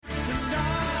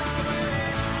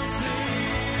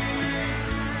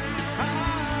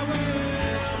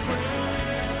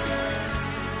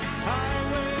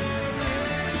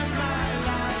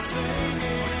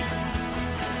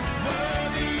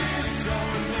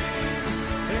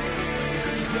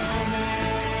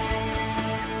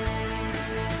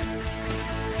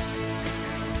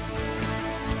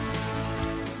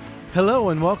Hello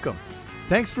and welcome.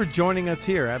 Thanks for joining us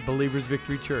here at Believers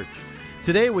Victory Church.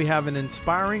 Today we have an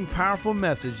inspiring, powerful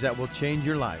message that will change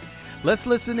your life. Let's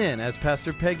listen in as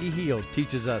Pastor Peggy Heald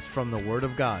teaches us from the Word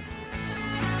of God.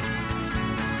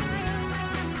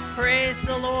 Praise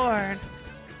the Lord.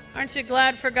 Aren't you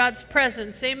glad for God's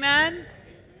presence? Amen?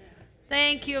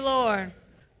 Thank you, Lord.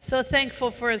 So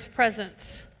thankful for His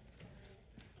presence.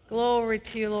 Glory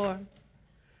to you, Lord.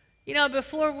 You know,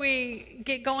 before we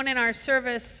get going in our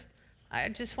service, we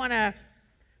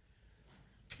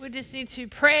just need to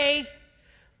pray.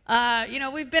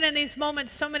 We've been in these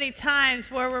moments so many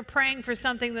times where we're praying for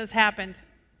something that's happened.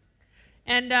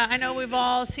 And I know we've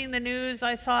all seen the news.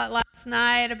 I saw it last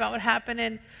night about what happened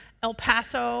in El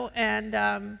Paso. And,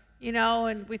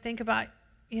 and we think about,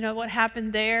 what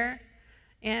happened there.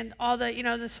 And all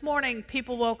this morning,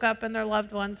 people woke up and their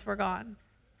loved ones were gone.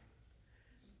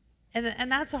 And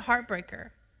that's a heartbreaker.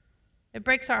 It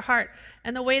breaks our heart.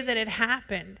 And the way that it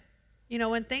happened,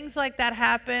 when things like that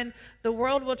happen, the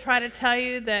world will try to tell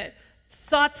you that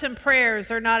thoughts and prayers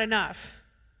are not enough.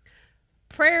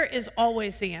 Prayer is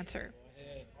always the answer.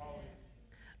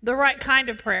 The right kind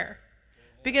of prayer.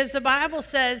 Because the Bible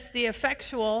says the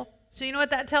effectual, so you know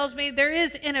what that tells me? There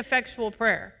is ineffectual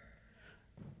prayer.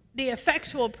 The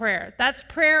effectual prayer, that's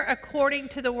prayer according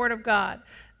to the Word of God.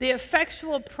 The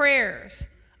effectual prayers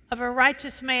of a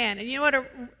righteous man. And you know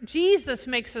what? Jesus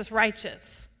makes us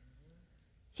righteous.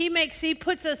 He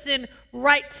puts us in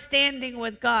right standing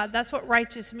with God. That's what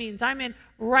righteous means. I'm in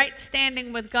right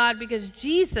standing with God because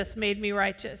Jesus made me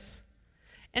righteous.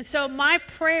 And so my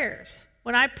prayers,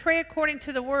 when I pray according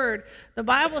to the Word, the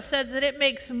Bible says that it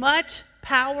makes much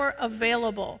power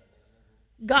available.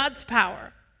 God's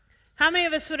power. How many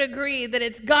of us would agree that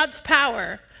it's God's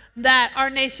power that our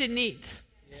nation needs?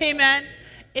 Yeah. Amen.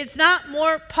 It's not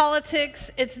more politics,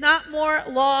 it's not more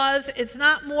laws, it's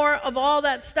not more of all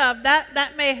that stuff.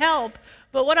 That may help,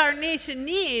 but what our nation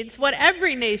needs, what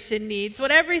every nation needs, what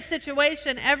every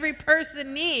situation, every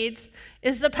person needs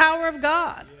is the power of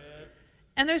God. Yes.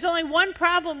 And there's only one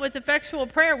problem with effectual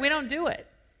prayer: we don't do it.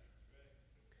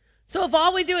 So if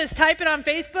all we do is type it on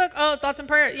Facebook, thoughts and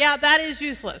prayer, that is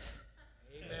useless.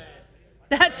 Amen.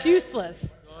 That's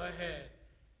useless. Go ahead.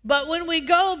 But when we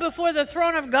go before the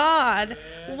throne of God,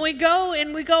 when we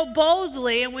go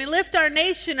boldly and we lift our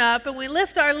nation up and we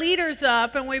lift our leaders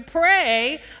up and we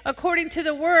pray according to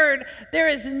the Word, there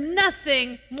is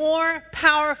nothing more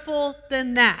powerful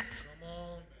than that.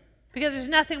 Because there's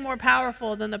nothing more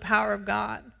powerful than the power of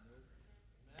God.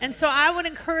 And so I would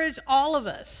encourage all of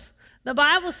us. The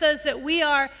Bible says that we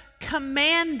are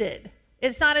commanded.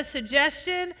 It's not a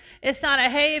suggestion. It's not a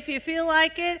hey if you feel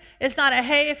like it. It's not a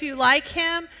hey if you like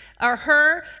him or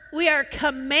her. We are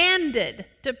commanded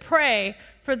to pray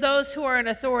for those who are in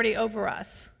authority over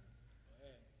us.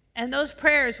 And those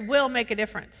prayers will make a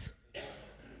difference.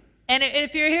 And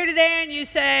if you're here today and you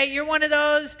say you're one of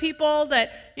those people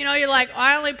that, you're like,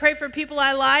 I only pray for people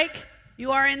I like,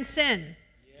 you are in sin.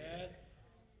 Yes.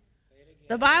 Say it again.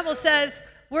 The Bible says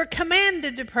we're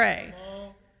commanded to pray.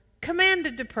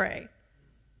 Commanded to pray.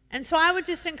 And so I would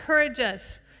just encourage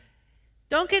us,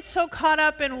 don't get so caught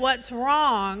up in what's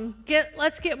wrong.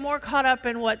 Let's get more caught up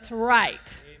in what's right.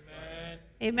 Amen.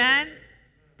 Amen?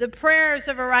 The prayers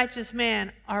of a righteous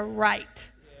man are right.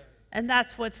 Yeah. And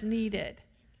that's what's needed.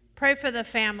 Pray for the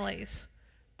families.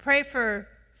 Pray for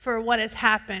what has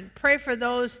happened. Pray for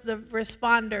the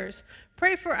responders.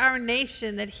 Pray for our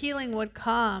nation that healing would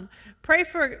come. Pray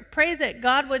that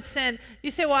God would send.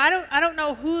 You say, well, I don't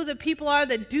know who the people are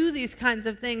that do these kinds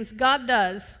of things. God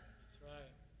does.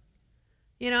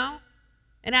 That's right.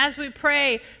 And as we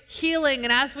pray healing,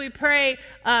 and as we pray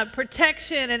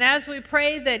protection, and as we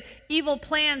pray that evil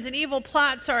plans and evil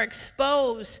plots are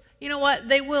exposed, you know what?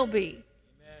 They will be.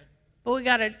 Amen. But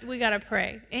we gotta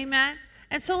pray. Amen.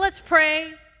 And so let's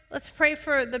pray. Let's pray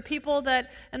for the people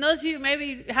and those of you who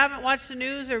maybe haven't watched the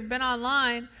news or been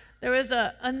online, there was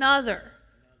another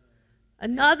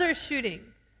shooting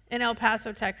in El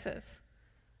Paso, Texas.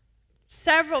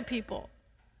 Several people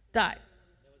died.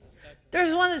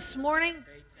 There's one this morning.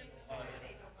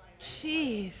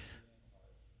 Jeez.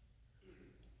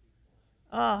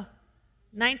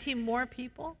 19 more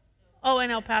people?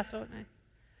 In El Paso.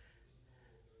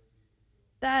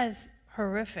 That is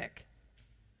horrific.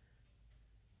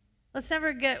 Let's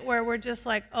never get where we're just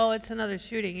like, it's another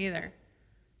shooting either.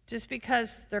 Just because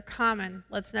they're common,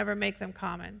 let's never make them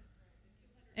common.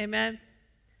 Amen?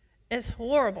 It's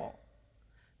horrible.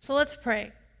 So let's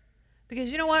pray.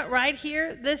 Because you know what? Right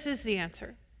here, this is the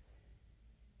answer.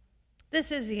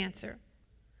 This is the answer.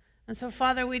 And so,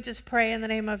 Father, we just pray in the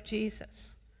name of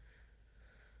Jesus.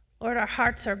 Lord, our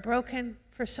hearts are broken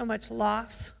for so much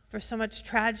loss, for so much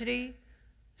tragedy,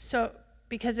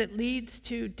 because it leads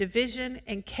to division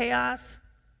and chaos.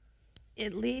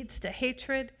 It leads to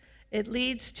hatred. It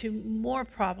leads to more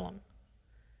problem.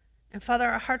 And Father,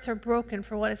 our hearts are broken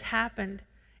for what has happened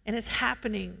and is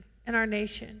happening in our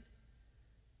nation.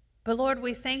 But Lord,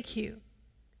 we thank you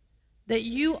that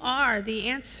you are the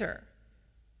answer.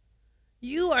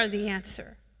 You are the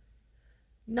answer.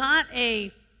 Not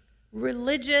a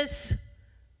religious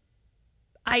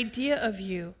idea of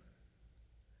you,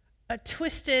 a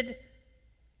twisted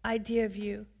idea of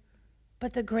you,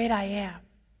 but the great I am.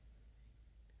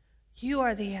 You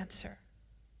are the answer.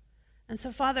 And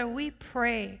so, Father, we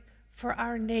pray for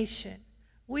our nation.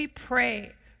 We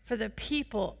pray for the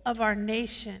people of our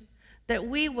nation, that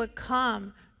we would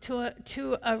come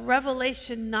to a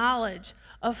revelation knowledge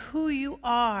of who you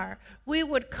are. We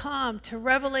would come to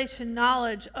revelation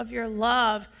knowledge of your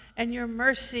love and your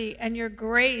mercy and your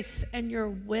grace and your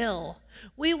will.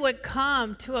 We would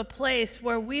come to a place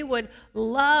where we would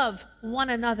love one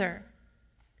another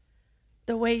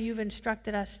the way you've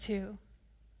instructed us to.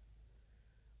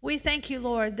 We thank you,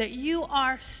 Lord, that you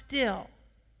are still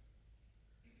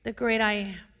the great I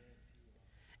am.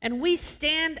 And we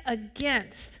stand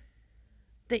against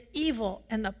the evil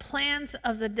and the plans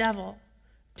of the devil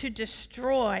to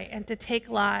destroy and to take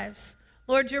lives.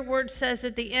 Lord, your word says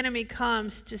that the enemy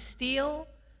comes to steal,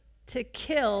 to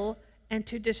kill, and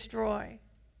to destroy.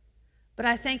 But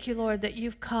I thank you, Lord, that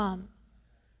you've come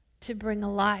to bring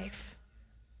a life.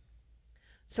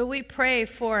 So we pray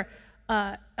for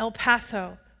El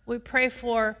Paso. We pray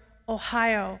for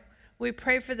Ohio. We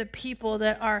pray for the people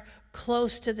that are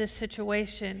close to this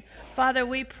situation. Father,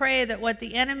 we pray that what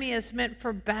the enemy has meant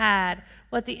for bad,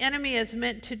 what the enemy has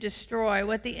meant to destroy,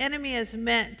 what the enemy has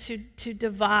meant to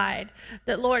divide,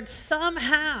 that, Lord,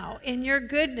 somehow in your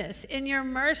goodness, in your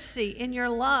mercy, in your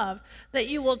love, that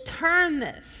you will turn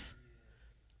this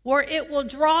where it will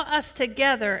draw us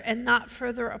together and not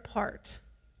further apart.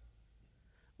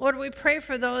 Lord, we pray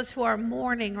for those who are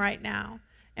mourning right now,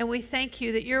 and we thank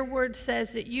you that your word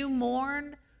says that you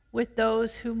mourn with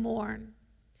those who mourn.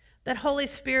 That, Holy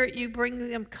Spirit, you bring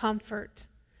them comfort.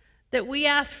 That we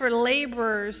ask for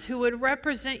laborers who would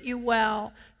represent you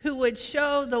well, who would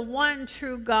show the one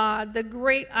true God, the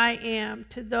great I am,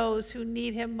 to those who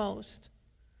need him most.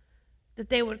 That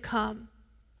they would come.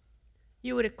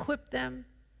 You would equip them,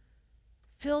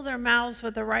 fill their mouths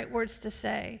with the right words to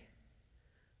say,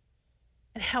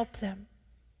 and help them.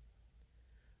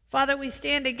 Father, we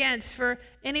stand against for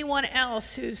anyone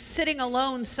else who's sitting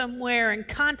alone somewhere and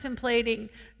contemplating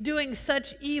doing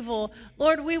such evil.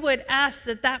 Lord, we would ask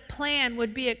that that plan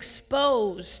would be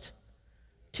exposed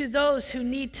to those who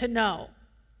need to know,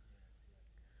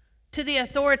 to the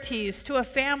authorities, to a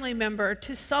family member,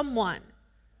 to someone,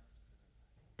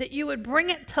 that you would bring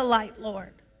it to light,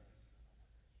 Lord,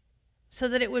 so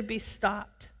that it would be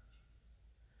stopped.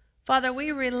 Father,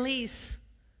 we release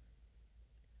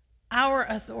our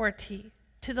authority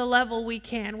to the level we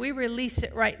can. We release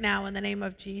it right now in the name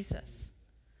of Jesus.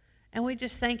 And we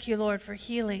just thank you, Lord, for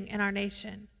healing in our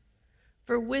nation,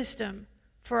 for wisdom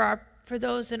for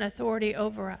those in authority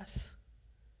over us.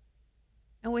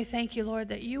 And we thank you, Lord,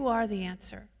 that you are the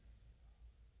answer.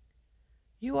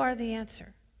 You are the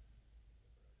answer.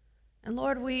 And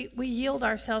Lord, we yield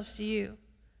ourselves to you.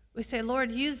 We say,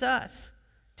 Lord, use us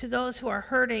to those who are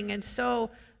hurting and so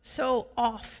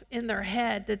off in their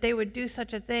head that they would do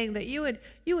such a thing, that you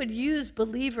would use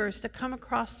believers to come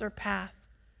across their path,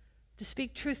 to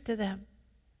speak truth to them,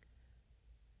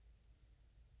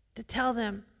 to tell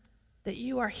them that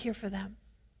you are here for them,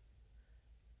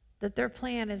 that their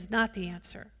plan is not the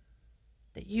answer,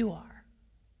 that you are.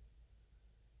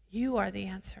 You are the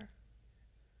answer.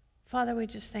 Father, we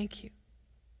just thank you.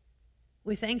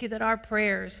 We thank you that our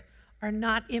prayers are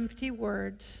not empty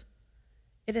words.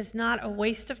 It is not a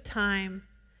waste of time.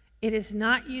 It is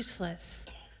not useless.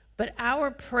 But our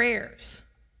prayers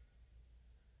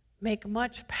make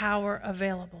much power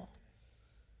available.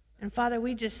 And Father,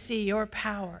 we just see your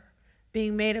power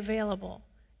being made available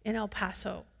in El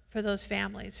Paso for those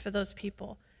families, for those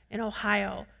people, in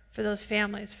Ohio for those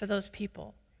families, for those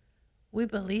people. We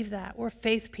believe that. We're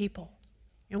faith people,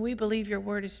 and we believe your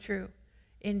word is true.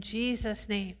 In Jesus'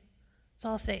 name. So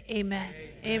I'll say amen.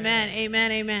 Amen. Amen.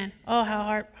 Amen. Amen. Oh,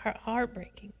 how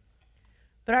heartbreaking.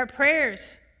 But our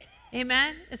prayers,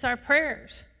 amen. It's our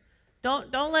prayers.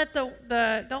 Don't let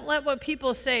don't let what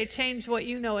people say change what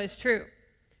you know is true.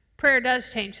 Prayer does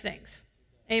change things.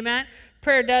 Amen.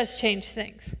 Prayer does change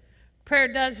things. Prayer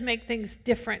does make things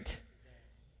different.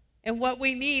 And what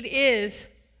we need is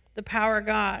the power of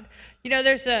God. You know,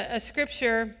 there's a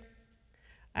scripture.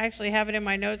 I actually have it in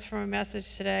my notes from a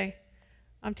message today.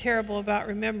 I'm terrible about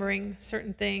remembering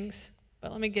certain things,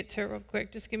 but let me get to it real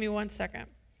quick. Just give me 1 second.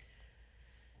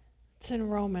 It's in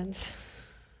Romans.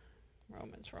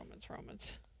 Romans.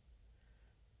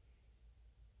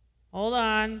 Hold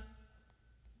on.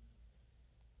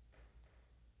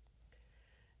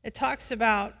 It talks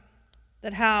about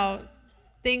that how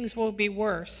things will be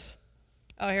worse.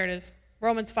 Oh, here it is.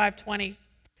 Romans 5:20.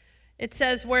 It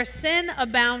says, where sin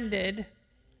abounded,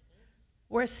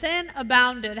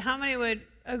 how many would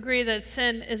agree that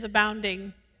sin is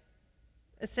abounding?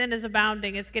 Sin is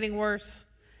abounding. It's getting worse.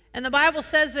 And the Bible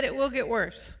says that it will get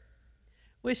worse.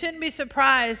 We shouldn't be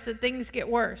surprised that things get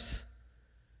worse.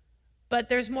 But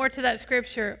there's more to that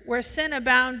scripture. Where sin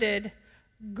abounded,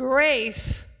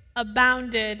 grace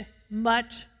abounded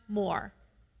much more.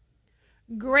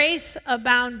 Grace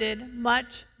abounded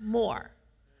much more.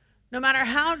 No matter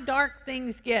how dark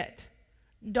things get,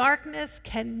 darkness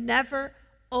can never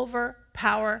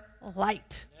overpower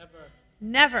light.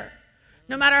 Never.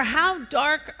 No matter how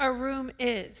dark a room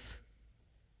is.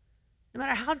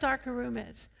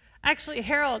 Actually,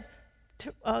 Harold,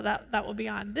 that will be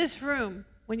on. This room,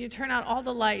 when you turn out all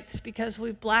the lights because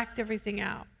we've blacked everything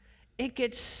out, it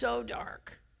gets so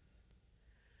dark.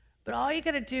 But all you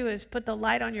got to do is put the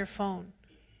light on your phone,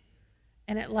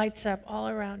 and it lights up all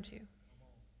around you.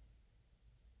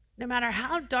 No matter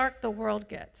how dark the world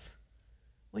gets,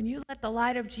 when you let the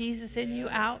light of Jesus in you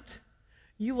out,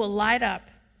 you will light up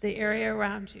the area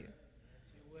around you.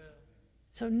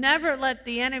 So never let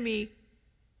the enemy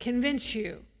convince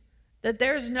you that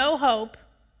there's no hope,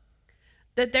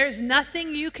 that there's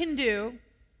nothing you can do,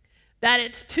 that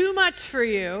it's too much for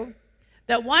you,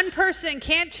 that one person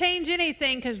can't change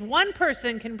anything because one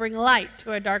person can bring light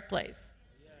to a dark place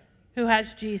who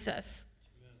has Jesus.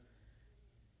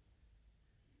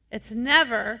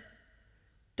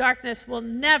 Darkness will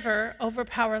never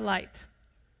overpower light.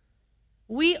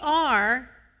 We are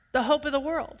the hope of the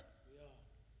world.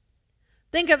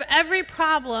 Think of every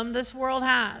problem this world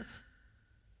has.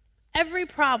 Every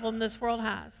problem this world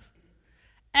has.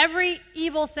 Every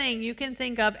evil thing you can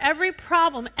think of. Every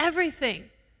problem, everything.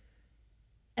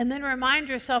 And then remind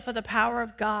yourself of the power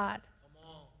of God.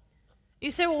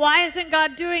 You say, well, why isn't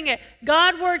God doing it?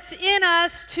 God works in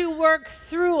us to work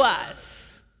through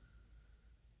us.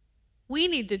 We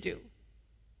need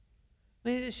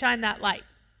to shine that light.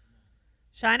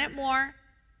 Shine it more.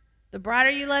 The brighter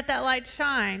you let that light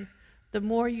shine, the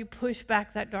more you push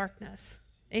back that darkness.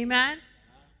 Amen?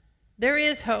 There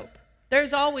is hope.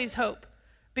 There's always hope.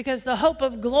 Because the hope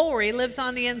of glory lives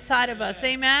on the inside of us.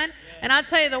 Amen? And I'll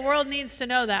tell you, the world needs to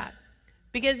know that.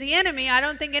 Because the enemy, I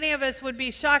don't think any of us would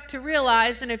be shocked to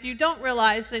realize, and if you don't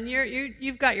realize, then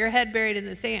you've got your head buried in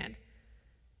the sand.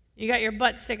 You got your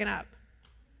butt sticking up.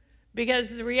 Because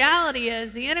the reality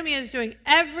is, the enemy is doing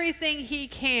everything he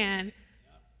can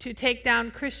to take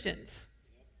down Christians.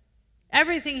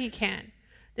 Everything he can.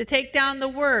 To take down the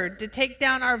word, to take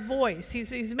down our voice.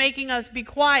 He's making us be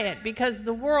quiet because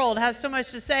the world has so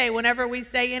much to say whenever we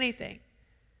say anything.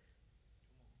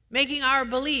 Making our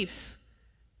beliefs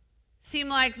seem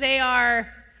like they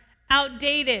are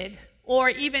outdated or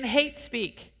even hate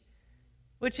speak,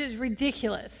 which is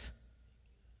ridiculous.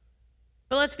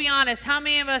 But let's be honest, how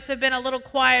many of us have been a little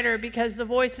quieter because the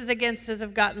voices against us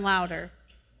have gotten louder?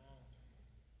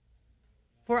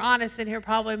 If we're honest in here,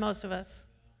 probably most of us.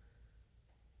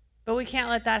 But we can't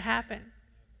let that happen.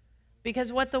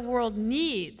 Because what the world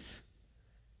needs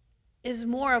is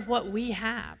more of what we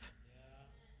have.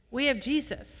 We have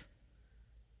Jesus.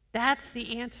 That's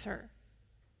the answer.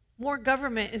 More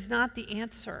government is not the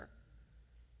answer.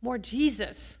 More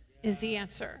Jesus is the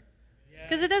answer.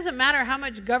 Because it doesn't matter how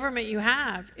much government you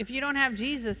have. If you don't have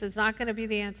Jesus, it's not going to be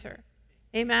the answer.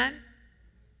 Amen?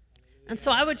 And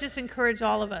so I would just encourage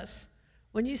all of us,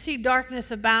 when you see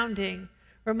darkness abounding,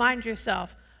 remind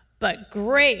yourself, but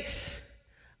grace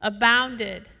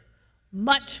abounded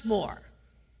much more.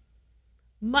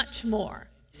 Much more.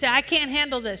 Say, I can't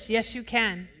handle this. Yes, you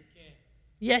can.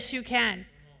 Yes, you can.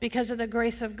 Because of the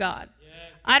grace of God.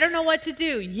 I don't know what to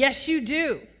do. Yes, you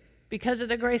do. Because of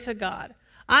the grace of God.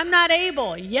 I'm not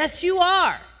able. Yes, you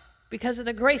are. Because of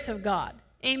the grace of God.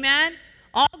 Amen?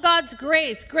 All God's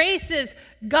grace. Grace is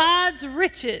God's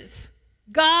riches.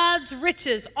 God's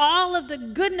riches, all of the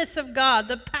goodness of God,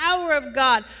 the power of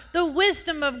God, the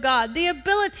wisdom of God, the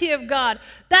ability of God.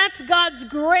 That's God's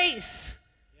grace.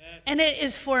 Yes. And it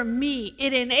is for me.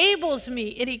 It enables me.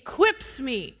 It equips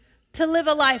me to live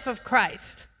a life of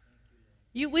Christ.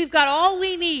 We've got all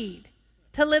we need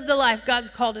to live the life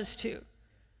God's called us to.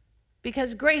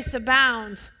 Because grace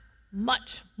abounds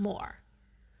much more.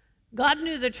 God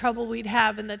knew the trouble we'd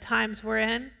have in the times we're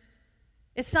in.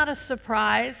 It's not a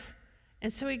surprise.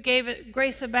 And so he gave it,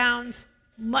 grace abounds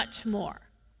much more.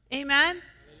 Amen?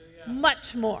 Hallelujah.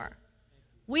 Much more.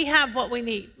 We have what we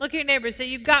need. Look at your neighbor and say,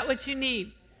 you got what you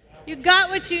need. You got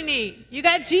what you need. You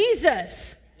got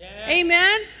Jesus. Yes.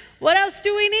 Amen? What else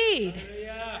do we need?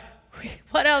 Hallelujah.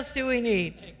 What else do we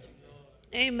need?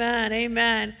 Amen.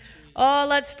 Amen. Oh,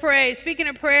 let's pray. Speaking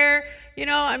of prayer,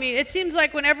 it seems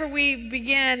like whenever we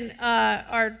begin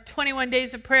our 21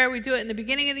 days of prayer, we do it in the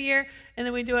beginning of the year, and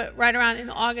then we do it right around in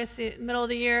August, the middle of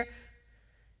the year.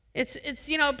 It's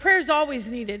prayer is always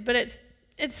needed, but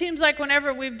it seems like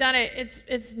whenever we've done it,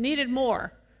 it's needed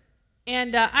more.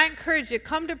 And I encourage you,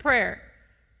 come to prayer.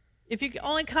 If you can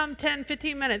only come 10,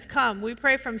 15 minutes, come. We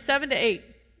pray from 7 to 8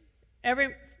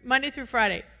 every Monday through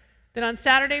Friday. Then on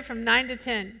Saturday from 9 to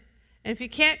 10. And if you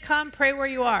can't come, pray where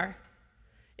you are.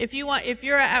 If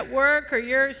you're at work or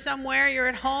you're somewhere, you're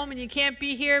at home and you can't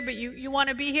be here, but you want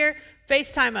to be here,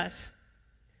 FaceTime us.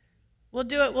 We'll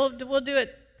do it. We'll do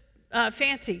it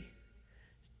fancy.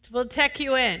 We'll tech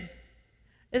you in.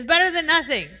 It's better than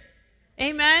nothing.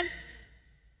 Amen?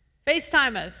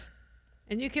 FaceTime us,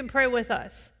 and you can pray with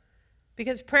us,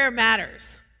 because prayer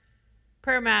matters.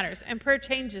 Prayer matters, and prayer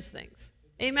changes things.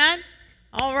 Amen?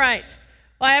 All right.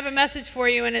 Well, I have a message for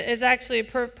you, and it's actually a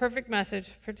perfect message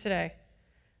for today,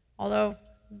 although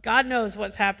God knows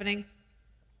what's happening.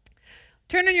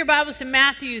 Turn in your Bibles to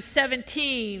Matthew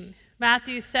 17.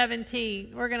 Matthew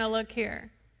 17. We're going to look here.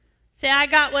 Say, I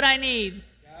got what I need.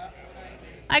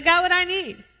 I got what I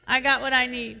need. I got what I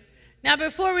need. Now,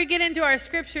 before we get into our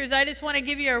scriptures, I just want to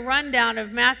give you a rundown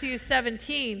of Matthew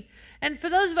 17. And for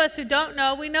those of us who don't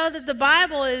know, we know that the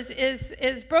Bible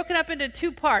is broken up into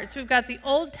two parts. We've got the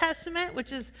Old Testament,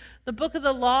 which is the book of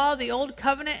the law, the Old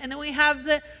Covenant, and then we have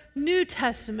the New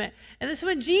Testament. And this is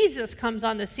when Jesus comes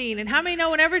on the scene. And how many know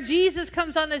whenever Jesus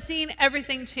comes on the scene,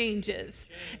 everything changes?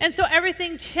 And so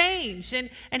everything changed.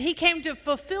 And he came to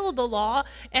fulfill the law.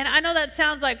 And I know that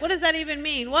sounds like, what does that even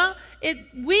mean? Well,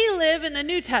 we live in the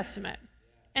New Testament.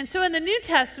 And so in the New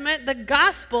Testament, the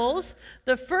Gospels,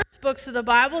 the first books of the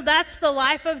Bible, that's the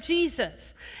life of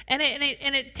Jesus. And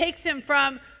it takes him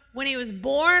from when he was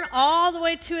born all the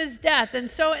way to his death. And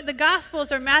so the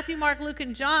Gospels are Matthew, Mark, Luke,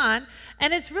 and John.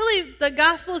 And it's really, the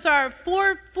Gospels are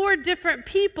four different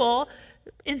people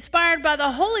inspired by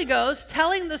the Holy Ghost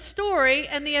telling the story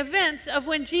and the events of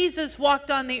when Jesus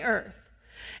walked on the earth.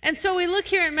 And so we look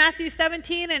here in Matthew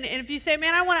 17, and if you say,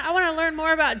 man, I want to learn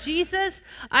more about Jesus,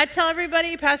 I tell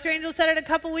everybody, Pastor Angel said it a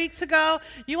couple weeks ago,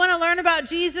 you want to learn about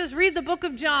Jesus, read the book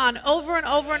of John over and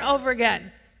over and over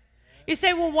again. You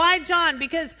say, well, why John?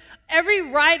 Because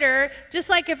every writer, just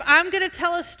like if I'm going to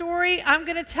tell a story, I'm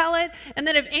going to tell it. And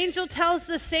then if Angel tells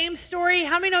the same story,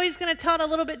 how many know he's going to tell it a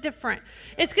little bit different?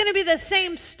 It's going to be the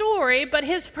same story, but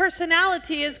his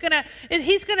personality he's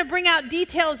going to bring out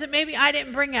details that maybe I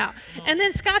didn't bring out. And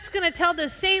then Scott's going to tell the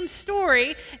same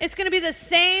story. It's going to be the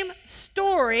same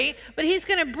story, but he's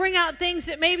going to bring out things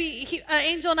that maybe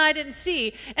Angel and I didn't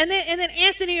see. And then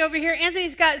Anthony over here,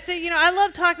 Anthony's got, so, I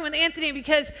love talking with Anthony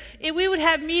because we would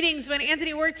have meetings when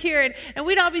Anthony worked here, and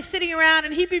we'd all be sitting around,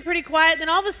 and he'd be pretty quiet. Then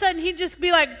all of a sudden, he'd just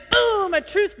be like, boom, a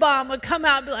truth bomb would come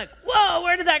out and be like, whoa,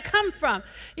 where did that come from?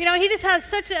 He just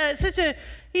has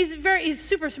he's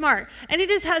super smart, and he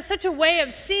just has such a way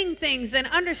of seeing things and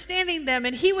understanding them.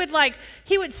 And he would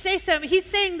say something. He's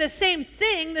saying the same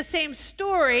thing, the same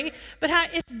story, but how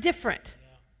it's different.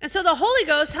 And so the Holy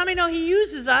Ghost, how many know he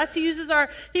uses us?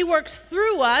 He works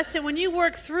through us. And when you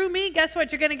work through me, guess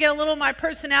what? You're going to get a little of my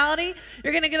personality.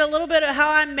 You're going to get a little bit of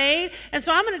how I'm made. And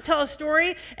so I'm going to tell a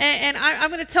story, and I'm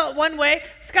going to tell it one way.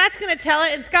 Scott's going to tell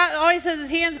it, and Scott always has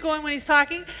his hands going when he's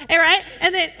talking.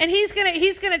 And he's going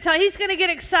to tell. He's going to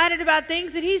get excited about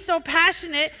things, and he's so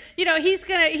passionate. He's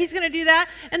going to do that.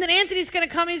 And then Anthony's going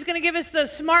to come. He's going to give us the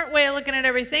smart way of looking at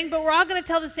everything. But we're all going to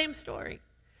tell the same story.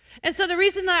 And so the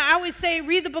reason that I always say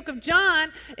read the book of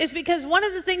John is because one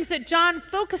of the things that John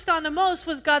focused on the most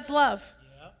was God's love.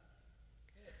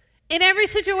 Yeah. In every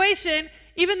situation,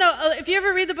 even though if you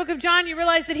ever read the book of John, you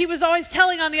realize that he was always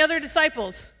telling on the other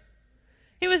disciples.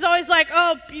 He was always like,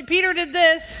 oh, Peter did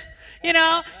this. He's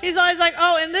always like,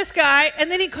 oh, and this guy.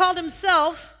 And then he called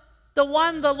himself the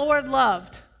one the Lord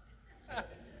loved. Isn't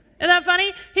that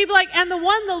funny? He'd be like, and the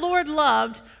one the Lord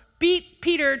loved beat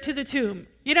Peter to the tomb.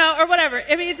 Or whatever.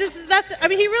 He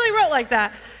really wrote like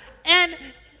that.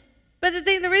 But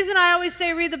the reason I always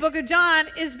say read the book of John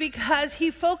is because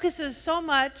he focuses so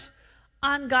much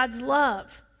on God's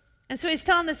love. And so he's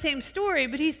telling the same story,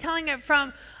 but he's telling it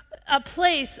from a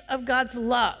place of God's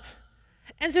love.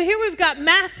 And so here we've got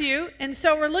Matthew, and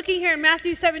so we're looking here in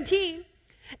Matthew 17,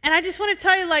 And I just want to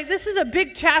tell you, like, this is a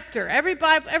big chapter. Every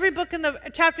book in the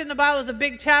chapter in the Bible is a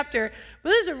big chapter, but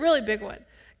this is a really big one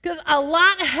because a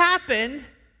lot happened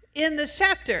in this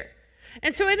chapter.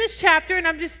 And so in this chapter,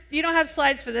 and you don't have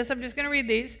slides for this, I'm just going to read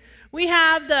these. We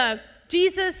have the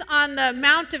Jesus on the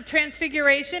Mount of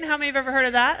Transfiguration. How many have ever heard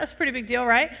of that? That's a pretty big deal,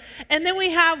 right? And then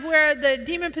we have where the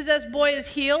demon-possessed boy is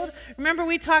healed. Remember,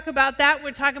 we talk about that.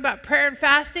 We're talking about prayer and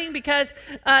fasting because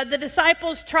the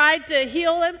disciples tried to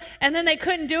heal him, and then they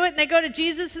couldn't do it. And they go to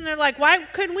Jesus, and they're like, why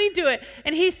couldn't we do it?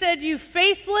 And he said, you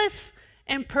faithless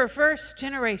and perverse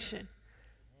generation,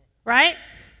 right?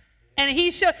 And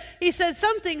he said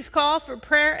some things call for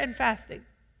prayer and fasting.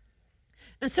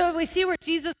 And so we see where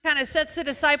Jesus kind of sets the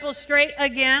disciples straight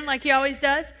again, like he always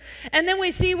does. And then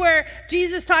we see where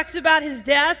Jesus talks about his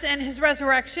death and his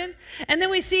resurrection. And then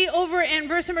we see over in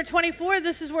verse number 24,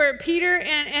 this is where Peter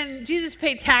and Jesus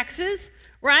pay taxes,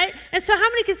 right? And so how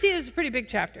many can see it's a pretty big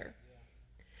chapter?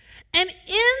 And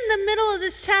in the middle of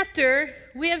this chapter,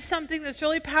 we have something that's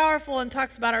really powerful and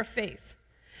talks about our faith.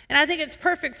 And I think it's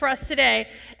perfect for us today.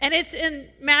 And it's in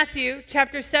Matthew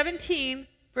chapter 17,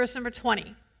 verse number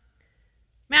 20.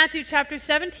 Matthew chapter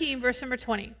 17, verse number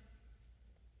 20.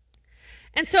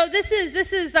 And so this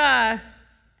is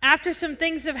after some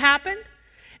things have happened.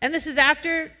 And this is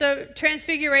after the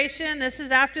transfiguration. This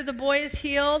is after the boy is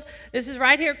healed. This is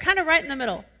right here, kind of right in the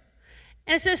middle.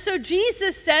 And it says, so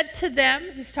Jesus said to them,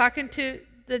 he's talking to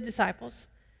the disciples.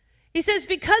 He says,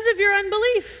 because of your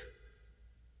unbelief.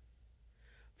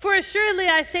 For assuredly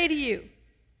I say to you,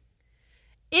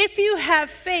 if you have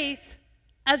faith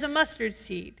as a mustard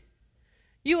seed,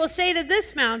 you will say to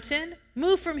this mountain,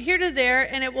 move from here to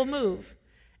there, and it will move.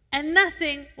 And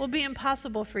nothing will be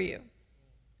impossible for you.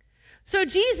 So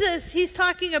Jesus, he's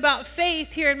talking about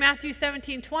faith here in Matthew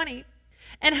 17:20.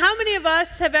 And how many of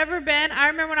us have ever been, I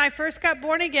remember when I first got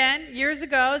born again, years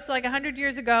ago, it's like 100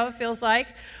 years ago, it feels like,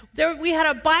 we had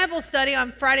a Bible study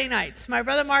on Friday nights. My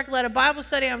brother Mark led a Bible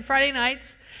study on Friday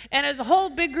nights. And as a whole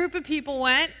big group of people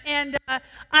went, and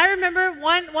I remember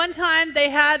one time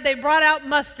they brought out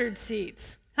mustard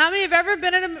seeds. How many have ever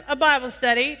been in a Bible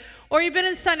study, or you've been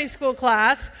in Sunday school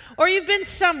class, or you've been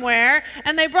somewhere,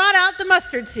 and they brought out the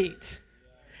mustard seeds?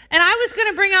 And I was going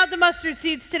to bring out the mustard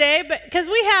seeds today, but because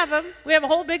we have them, we have a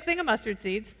whole big thing of mustard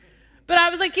seeds. But I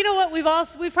was like, you know what?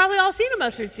 We've probably all seen a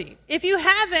mustard seed. If you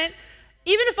haven't,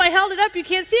 even if I held it up, you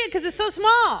can't see it because it's so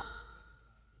small.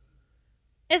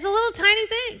 It's a little tiny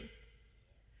thing.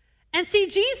 And see,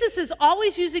 Jesus is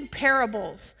always using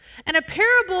parables. And a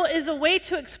parable is a way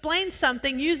to explain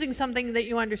something using something that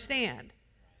you understand.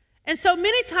 And so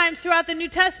many times throughout the New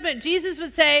Testament, Jesus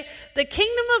would say, the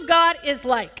kingdom of God is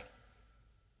like.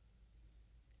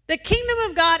 The kingdom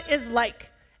of God is like.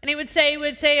 And he would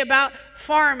say about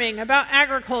farming, about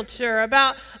agriculture,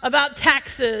 about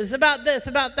taxes, about this,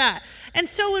 about that. And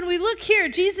so when we look here,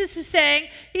 Jesus is saying,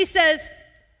 he says,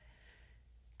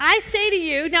 I say to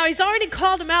you, now he's already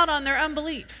called them out on their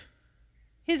unbelief.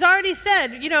 He's already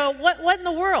said, what in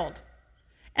the world?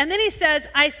 And then he says,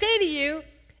 I say to you,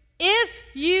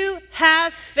 if you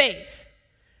have faith.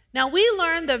 Now we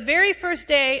learned the very first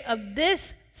day of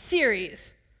this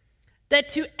series that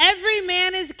to every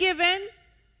man is given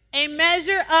a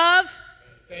measure of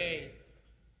faith.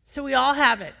 So we all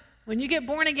have it. When you get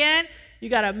born again, you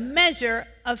got a measure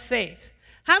of faith.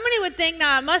 How many would think,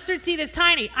 now a mustard seed is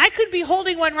tiny? I could be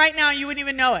holding one right now and you wouldn't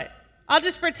even know it. I'll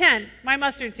just pretend my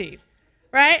mustard seed,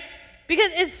 right?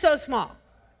 Because it's so small.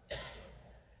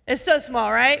 It's so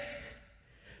small, right?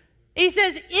 He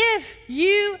says, if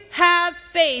you have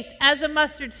faith as a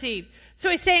mustard seed. So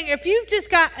he's saying, if you've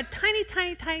just got a tiny,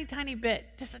 tiny, tiny, tiny bit,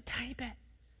 just a tiny bit,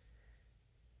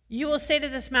 you will say to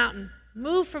this mountain,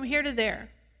 move from here to there.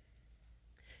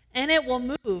 And it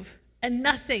will move, and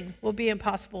nothing will be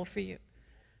impossible for you.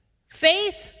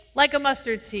 Faith like a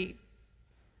mustard seed.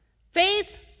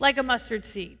 Faith like a mustard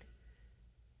seed.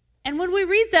 And when we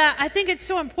read that, I think it's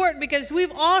so important because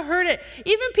we've all heard it.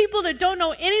 Even people that don't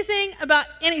know anything about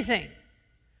anything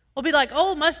will be like,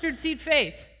 oh, mustard seed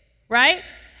faith, right?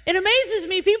 It amazes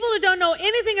me, people that don't know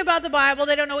anything about the Bible,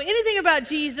 they don't know anything about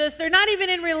Jesus, they're not even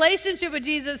in relationship with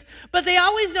Jesus, but they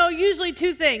always know usually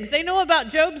two things. They know about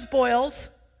Job's boils,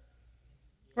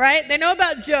 right? They know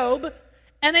about Job,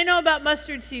 and they know about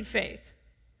mustard seed faith.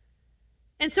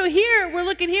 And so here, we're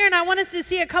looking here, and I want us to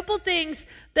see a couple things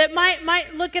that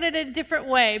might look at it in a different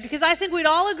way, because I think we'd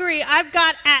all agree, I've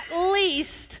got at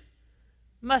least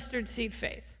mustard seed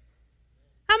faith.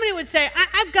 How many would say,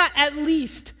 I've got at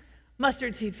least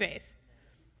mustard seed faith?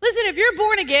 Listen, if you're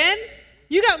born again,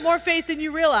 you got more faith than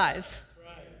you realize.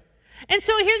 That's right. And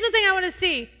so here's the thing I want to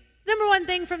see. Number one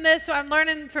thing from this, what I'm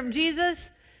learning from Jesus,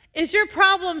 is your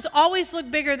problems always look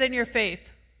bigger than your faith.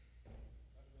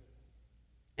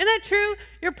 Isn't that true?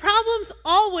 Your problems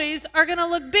always are going to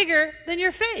look bigger than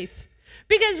your faith.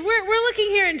 Because we're looking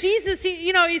here, and Jesus,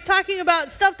 he's talking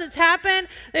about stuff that's happened.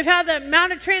 They've had the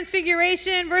Mount of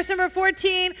Transfiguration. Verse number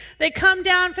 14, they come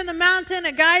down from the mountain.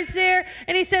 A guy's there,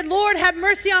 and he said, Lord, have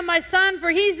mercy on my son, for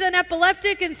he's an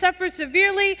epileptic and suffers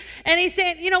severely. And he's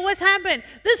saying, what's happened?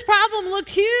 This problem looked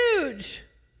huge.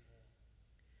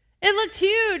 It looked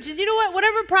huge. And you know what?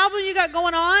 Whatever problem you got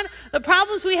going on, the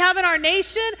problems we have in our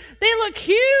nation, they look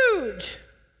huge.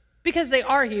 Because they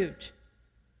are huge.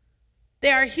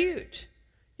 They are huge.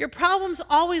 Your problems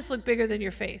always look bigger than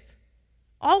your faith.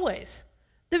 Always.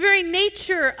 The very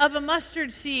nature of a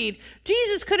mustard seed.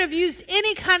 Jesus could have used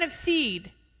any kind of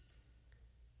seed.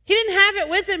 He didn't have it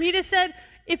with him. He just said,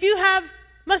 if you have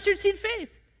mustard seed faith.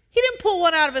 He didn't pull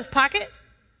one out of his pocket.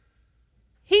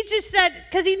 He just said,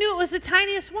 because he knew it was the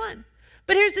tiniest one.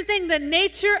 But here's the thing, the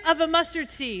nature of a mustard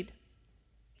seed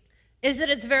is that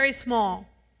it's very small.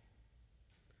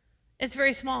 It's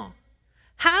very small.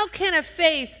 How can a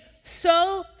faith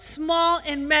so small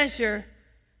in measure,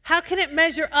 how can it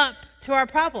measure up to our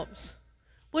problems,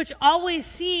 which always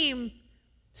seem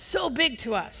so big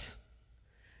to us?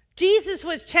 Jesus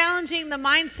was challenging the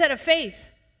mindset of faith.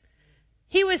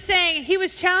 He was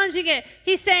challenging it.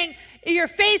 He's saying, your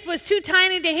faith was too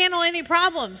tiny to handle any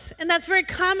problems. And that's very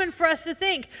common for us to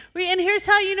think. And here's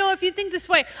how you know if you think this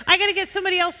way. I got to get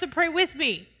somebody else to pray with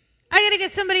me. I got to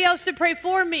get somebody else to pray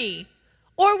for me.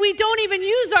 Or we don't even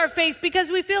use our faith because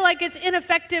we feel like it's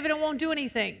ineffective and it won't do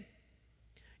anything.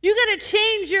 You got to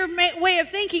change your way of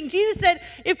thinking. Jesus said,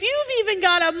 if you've even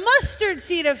got a mustard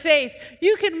seed of faith,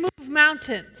 you can move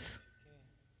mountains.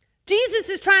 Jesus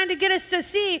is trying to get us to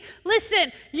see,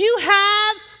 listen, you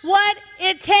have what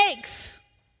it takes.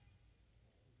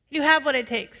 You have what it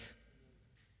takes.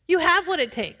 You have what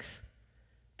it takes.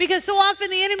 Because so often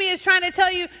the enemy is trying to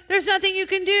tell you, there's nothing you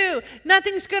can do.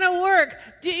 Nothing's going to work.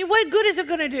 What good is it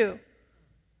going to do?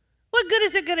 What good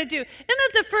is it going to do? Isn't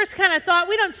that the first kind of thought?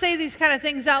 We don't say these kind of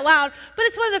things out loud, but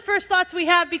it's one of the first thoughts we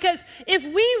have, because if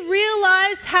we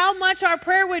realized how much our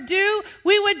prayer would do,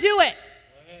 we would do it.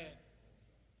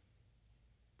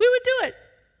 We would do it.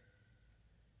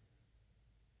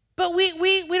 But we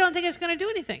don't think it's going to do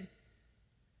anything.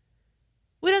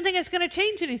 We don't think it's going to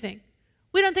change anything.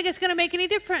 We don't think it's going to make any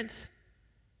difference.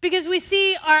 Because we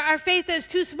see our faith as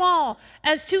too small,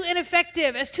 as too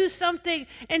ineffective, as too something.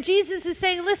 And Jesus is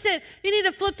saying, listen, you need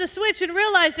to flip the switch and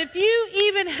realize if you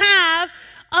even have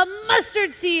a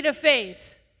mustard seed of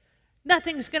faith,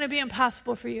 nothing's going to be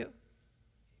impossible for you.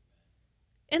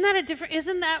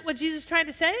 Isn't that what Jesus is trying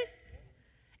to say?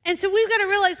 And so we've got to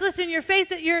realize, listen, your faith,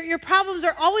 that your problems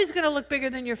are always going to look bigger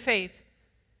than your faith.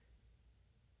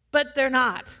 But they're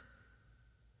not.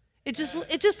 It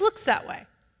just looks that way.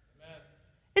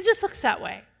 It just looks that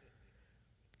way.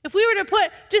 If we were to put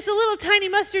just a little tiny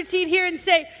mustard seed here and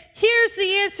say, here's the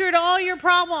answer to all your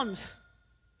problems,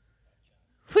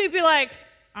 we'd be like,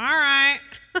 all right.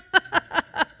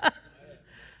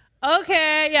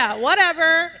 Okay, yeah,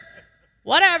 whatever.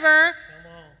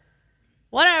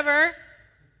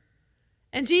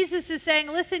 And Jesus is saying,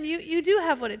 listen, you do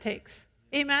have what it takes.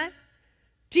 Amen?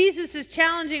 Jesus is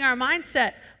challenging our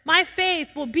mindset. My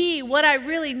faith will be what I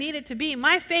really need it to be.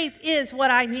 My faith is what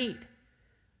I need.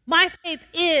 My faith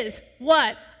is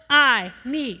what I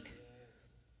need.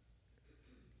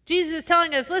 Jesus is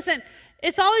telling us, listen,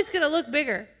 it's always going to look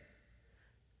bigger.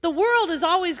 The world is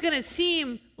always going to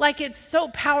seem like it's so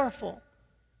powerful,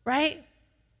 right?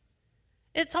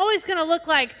 It's always going to look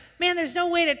like, man, there's no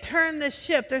way to turn this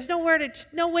ship. There's no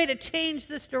way to change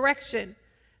this direction.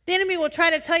 The enemy will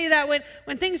try to tell you that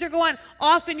when things are going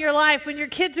off in your life, when your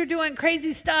kids are doing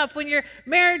crazy stuff, when your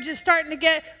marriage is starting to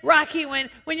get rocky, when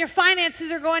your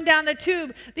finances are going down the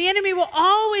tube, the enemy will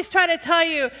always try to tell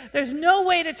you there's no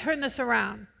way to turn this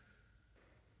around.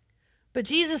 But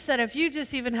Jesus said, if you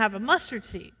just even have a mustard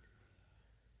seed,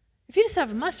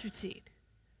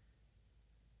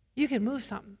 you can move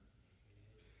something.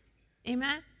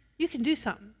 Amen? You can do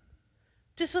something.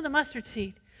 Just with a mustard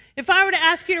seed. If I were to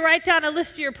ask you to write down a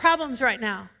list of your problems right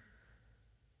now,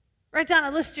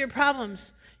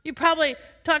 you probably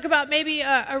talk about maybe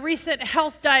a recent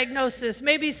health diagnosis,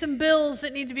 maybe some bills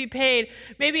that need to be paid,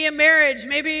 maybe a marriage,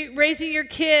 maybe raising your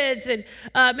kids, and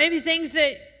maybe things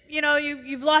that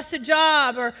you've lost a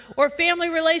job, or family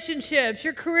relationships,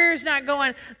 your career's not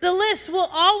going. The list will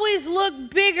always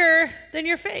look bigger than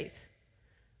your faith.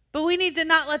 But we need to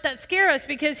not let that scare us,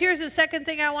 because here's the second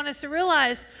thing I want us to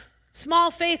realize.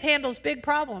 Small faith handles big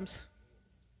problems.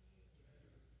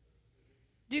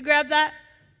 Do you grab that?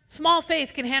 Small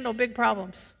faith can handle big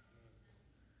problems.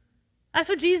 That's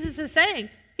what Jesus is saying.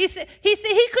 He could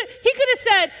have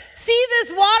said, see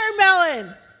this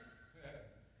watermelon.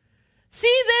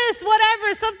 See this,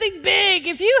 whatever, something big.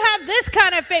 If you have this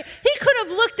kind of faith, he could have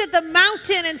looked at the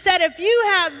mountain and said, if you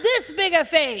have this big of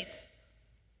faith,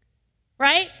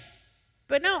 right?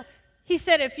 But no, he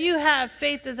said, if you have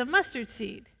faith as a mustard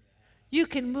seed, you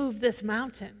can move this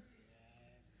mountain.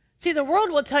 See, the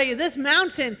world will tell you this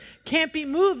mountain can't be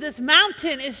moved. This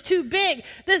mountain is too big.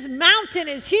 This mountain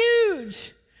is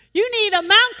huge. You need a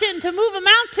mountain to move a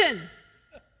mountain.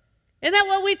 Isn't that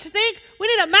what we think? We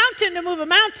need a mountain to move a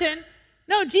mountain.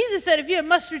 No, Jesus said if you have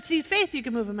mustard seed faith, you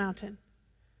can move a mountain.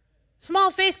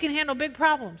 Small faith can handle big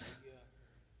problems.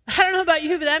 I don't know about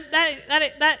you, but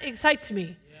that excites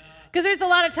me. Because there's a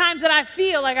lot of times that I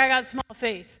feel like I got small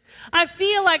faith. I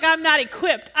feel like I'm not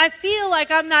equipped. I feel like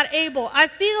I'm not able. I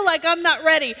feel like I'm not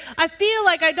ready. I feel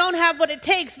like I don't have what it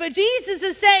takes. But Jesus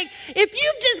is saying, if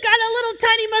you've just got a little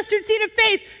tiny mustard seed of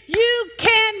faith, you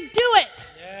can do it.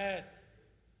 Yes.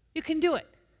 You can do it.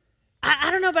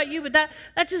 I don't know about you, but that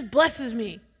just blesses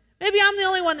me. Maybe I'm the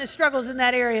only one that struggles in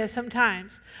that area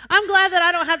sometimes. I'm glad that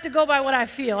I don't have to go by what I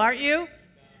feel, aren't you?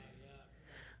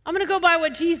 I'm going to go by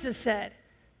what Jesus said.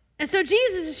 And so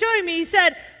Jesus is showing me, he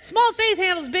said, small faith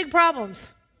handles big problems.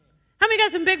 How many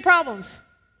got some big problems?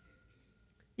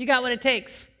 You got what it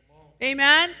takes.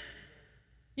 Amen?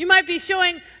 You might be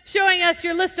showing us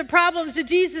your list of problems to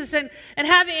Jesus and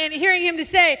hearing him to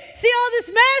say, see all this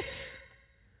mess?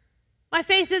 My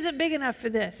faith isn't big enough for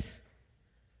this.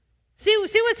 See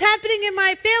what's happening in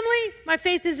my family? My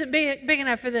faith isn't big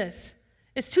enough for this.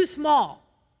 It's too small.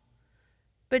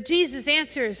 But Jesus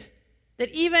answers that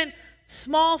even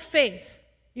small faith,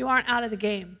 you aren't out of the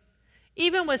game.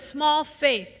 Even with small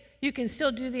faith, you can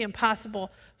still do the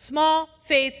impossible. Small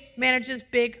faith manages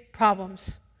big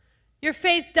problems. Your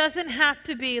faith doesn't have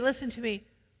to be, listen to me,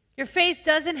 your faith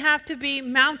doesn't have to be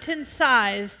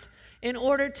mountain-sized in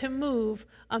order to move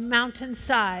a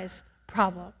mountain-sized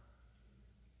problem.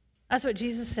 That's what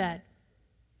Jesus said.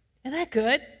 Isn't that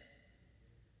good?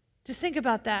 Just think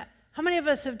about that. How many of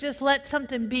us have just let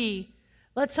something be,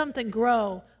 let something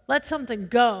grow, let something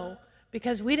go,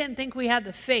 because we didn't think we had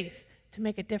the faith to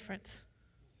make a difference?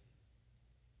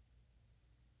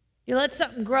 You let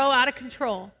something grow out of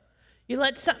control. You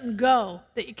let something go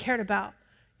that you cared about.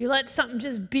 You let something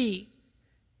just be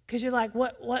because you're like,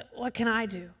 what can I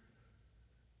do?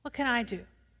 What can I do?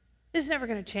 This is never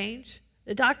going to change.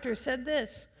 The doctor said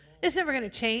this. It's never going to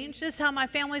change. This is how my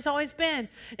family's always been.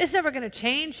 It's never going to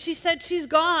change. She said she's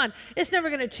gone. It's never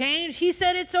going to change. He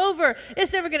said it's over.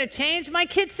 It's never going to change. My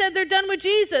kids said they're done with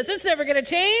Jesus. It's never going to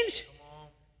change.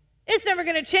 It's never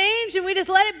going to change, and we just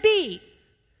let it be.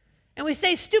 And we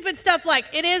say stupid stuff like,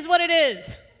 it is what it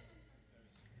is.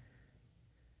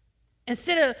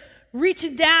 Instead of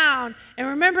reaching down and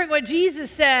remembering what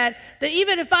Jesus said, that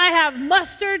even if I have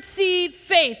mustard seed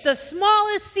faith, the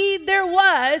smallest seed there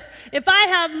was, if I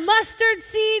have mustard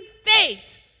seed faith,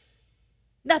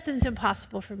 nothing's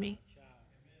impossible for me.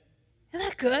 Isn't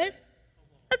that good?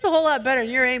 That's a whole lot better than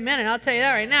your amen, and I'll tell you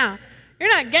that right now.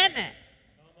 You're not getting it.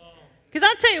 Because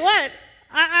I'll tell you what,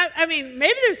 I mean,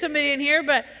 maybe there's somebody in here,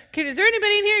 but is there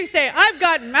anybody in here who say, I've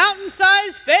got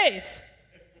mountain-sized faith?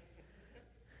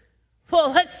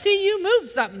 Well, let's see you move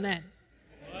something then.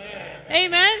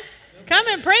 Amen? Come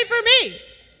and pray for me,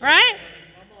 right?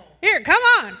 Here, come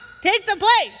on. Take the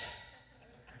place.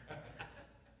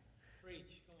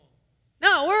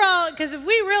 No, we're all, because if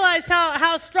we realize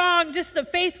how strong just the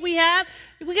faith we have,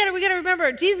 we got to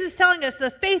remember, Jesus is telling us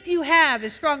the faith you have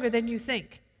is stronger than you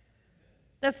think.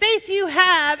 The faith you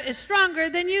have is stronger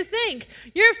than you think.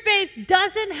 Your faith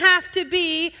doesn't have to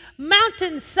be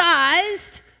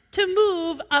mountain-sized to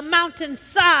move a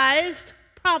mountain-sized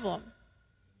problem.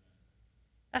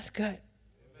 That's good.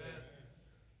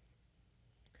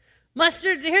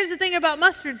 Mustard, here's the thing about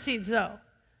mustard seeds, though.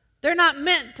 They're not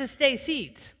meant to stay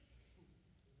seeds.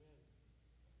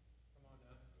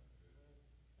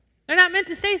 They're not meant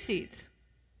to stay seeds.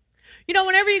 You know,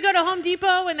 whenever you go to Home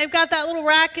Depot and they've got that little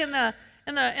rack in the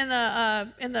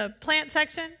plant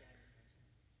section,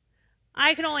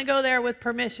 I can only go there with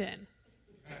permission.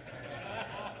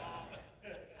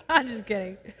 I'm just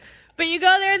kidding. But you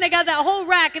go there and they got that whole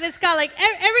rack and it's got like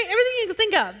everything you can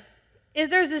think of.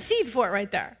 There's a seed for it right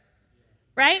there.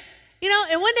 Right? You know,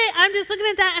 and one day I'm just looking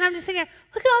at that and I'm just thinking,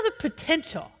 look at all the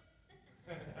potential.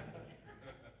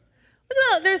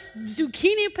 There's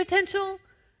zucchini potential.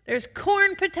 There's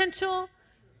corn potential.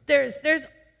 There's every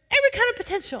kind of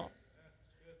potential.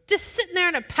 Just sitting there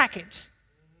in a package.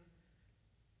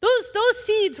 Those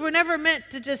seeds were never meant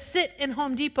to just sit in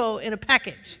Home Depot in a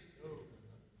package.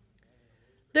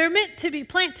 They're meant to be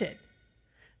planted.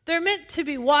 They're meant to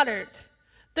be watered.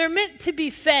 They're meant to be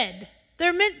fed.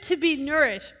 They're meant to be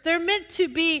nourished. They're meant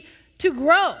to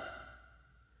grow.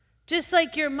 Just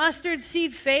like your mustard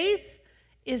seed faith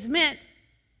is meant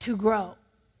to grow.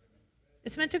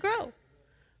 It's meant to grow.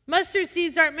 Mustard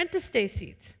seeds aren't meant to stay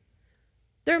seeds.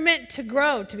 They're meant to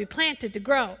grow, to be planted, to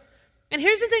grow. And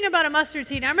here's the thing about a mustard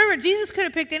seed. Now remember, Jesus could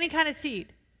have picked any kind of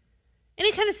seed.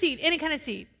 Any kind of seed, any kind of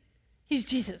seed. He's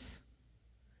Jesus.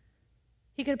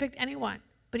 He could have picked any one,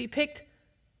 but he picked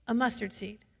a mustard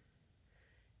seed.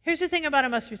 Here's the thing about a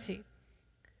mustard seed.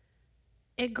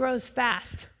 It grows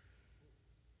fast.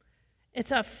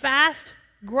 It's a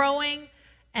fast-growing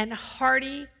and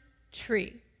hardy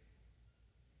tree.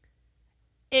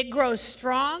 It grows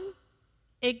strong,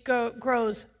 it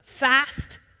grows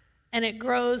fast, and it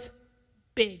grows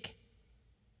big.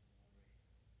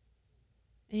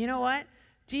 And you know what?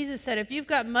 Jesus said, if you've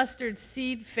got mustard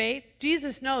seed faith,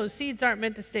 Jesus knows seeds aren't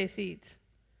meant to stay seeds.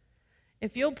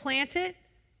 If you'll plant it,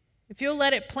 if you'll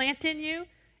let it plant in you,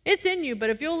 it's in you, but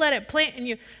if you'll let it plant in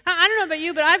you. I don't know about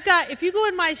you, but if you go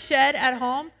in my shed at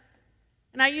home,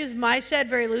 and I use my shed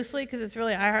very loosely because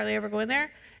I hardly ever go in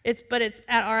there, but it's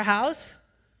at our house,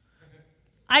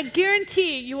 I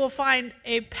guarantee you will find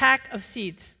a pack of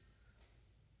seeds.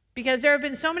 Because there have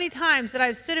been so many times that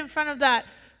I've stood in front of that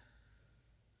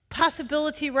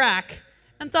possibility rack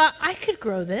and thought, I could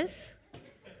grow this.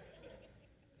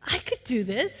 I could do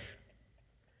this.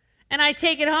 And I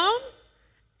take it home,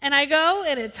 and I go,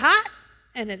 and it's hot,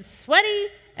 and it's sweaty,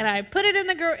 and I put it in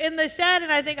the shed,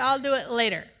 and I think I'll do it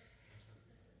later.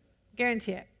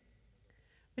 Guarantee it.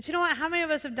 But you know what? How many of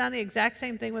us have done the exact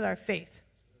same thing with our faith?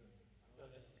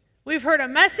 We've heard a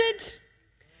message,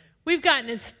 we've gotten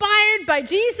inspired by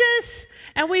Jesus,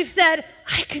 and we've said,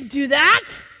 I can do that.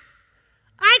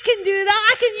 I can do that.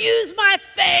 I can use my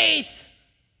faith.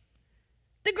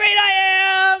 The great I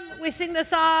am. We sing the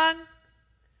song,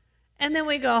 and then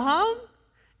we go home,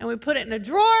 and we put it in a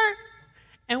drawer,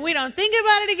 and we don't think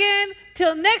about it again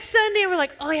till next Sunday, and we're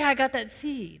like, oh yeah, I got that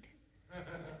seed.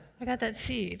 I got that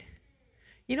seed.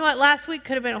 You know what? Last week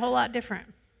could have been a whole lot different.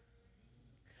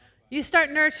 You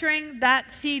start nurturing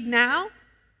that seed now,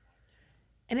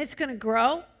 and it's going to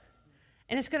grow,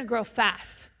 and it's going to grow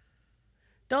fast.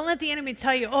 Don't let the enemy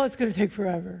tell you, oh, it's going to take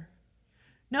forever.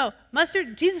 No,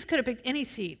 Jesus could have picked any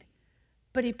seed,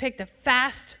 but he picked a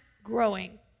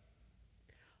fast-growing,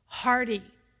 hardy,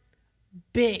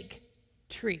 big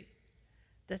tree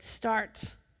that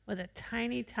starts with a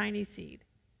tiny, tiny seed.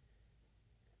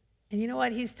 And you know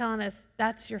what? He's telling us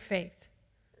that's your faith.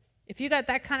 If you got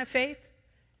that kind of faith,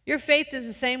 your faith is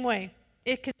the same way.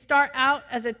 It can start out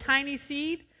as a tiny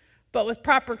seed, but with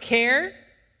proper care,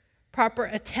 proper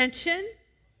attention,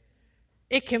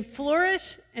 it can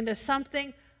flourish into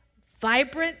something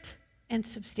vibrant and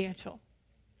substantial.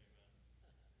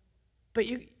 But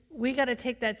we got to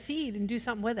take that seed and do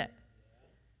something with it.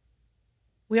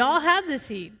 We all have the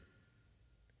seed.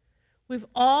 We've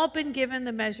all been given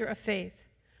the measure of faith.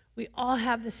 We all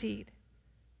have the seed.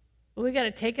 But we got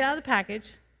to take it out of the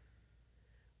package.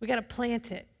 We got to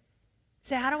plant it.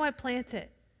 Say, how do I plant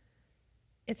it?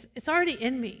 It's already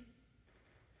in me.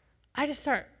 I just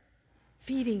start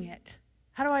feeding it.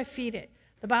 How do I feed it?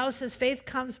 The Bible says faith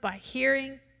comes by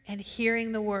hearing and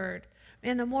hearing the word.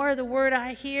 And the more of the word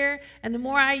I hear and the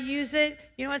more I use it,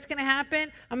 you know what's going to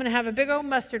happen? I'm going to have a big old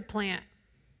mustard plant.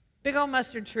 Big old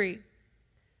mustard tree.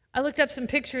 I looked up some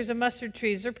pictures of mustard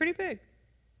trees. They're pretty big.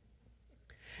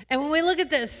 And when we look at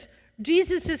this,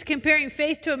 Jesus is comparing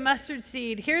faith to a mustard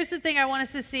seed. Here's the thing I want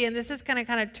us to see, and this is going to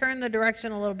kind of turn the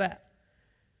direction a little bit.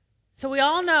 So we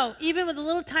all know, even with a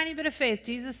little tiny bit of faith,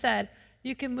 Jesus said,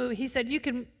 you can move. He said, you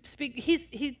can speak.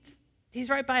 He's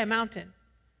right by a mountain.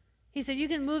 He said, you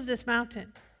can move this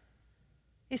mountain.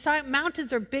 He's talking,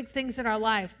 mountains are big things in our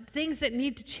life, things that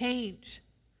need to change,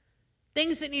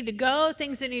 things that need to go,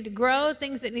 things that need to grow,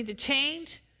 things that need to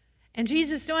change. And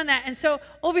Jesus is doing that. And so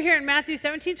over here in Matthew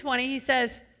 17:20, he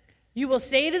says, you will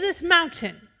say to this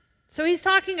mountain. So he's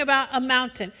talking about a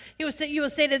mountain. You will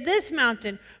say to this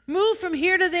mountain, move from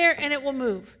here to there, and it will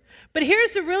move. But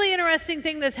here's the really interesting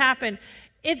thing that's happened.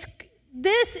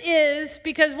 This is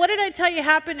because what did I tell you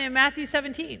happened in Matthew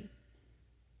 17?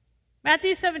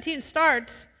 Matthew 17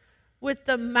 starts with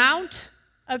the Mount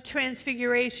of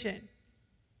Transfiguration.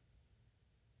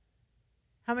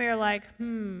 How many are like,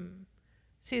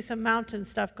 see some mountain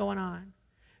stuff going on?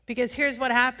 Because here's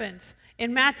what happens.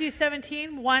 In Matthew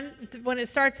 17, when it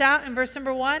starts out in verse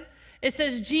number 1, it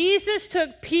says, Jesus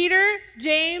took Peter,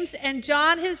 James, and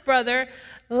John, his brother,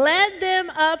 led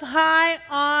them up high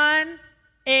on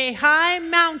a high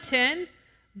mountain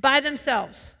by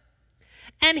themselves.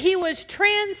 and he was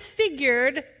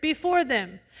transfigured before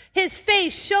them. His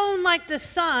face shone like the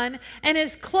sun, and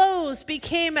his clothes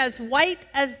became as white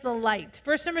as the light.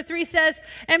 Verse number 3 says,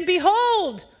 and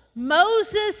behold,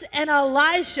 Moses and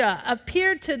Elijah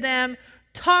appeared to them,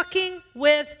 talking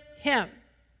with him.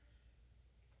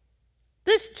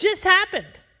 This just happened.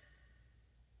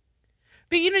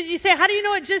 But you say, how do you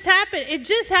know it just happened? It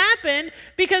just happened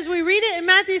because we read it in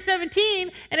Matthew 17,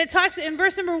 and it talks in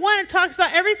verse number 1, it talks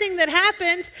about everything that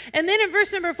happens. And then in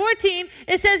verse number 14,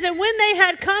 it says, and when they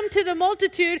had come to the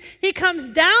multitude, he comes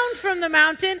down from the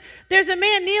mountain. There's a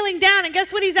man kneeling down, and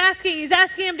guess what he's asking? He's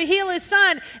asking him to heal his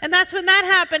son. And that's when that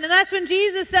happened. And that's when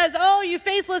Jesus says, oh, you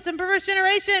faithless and perverse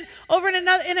generation, over in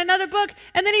another book.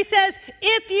 And then he says,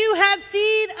 if you have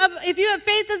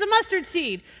faith as a mustard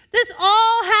seed. This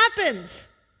all happens.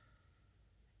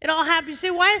 It all happens. You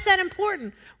say, why is that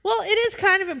important? Well, it is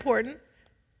kind of important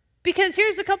because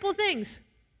here's a couple of things.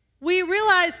 We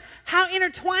realize how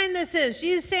intertwined this is.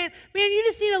 Jesus saying, man, you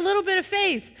just need a little bit of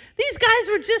faith. These guys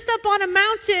were just up on a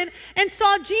mountain and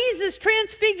saw Jesus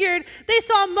transfigured. They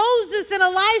saw Moses and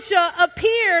Elijah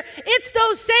appear. It's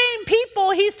those same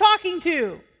people he's talking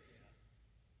to.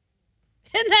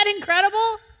 Isn't that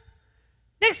incredible?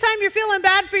 Next time you're feeling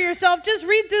bad for yourself, just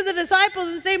read through the disciples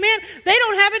and say, man, they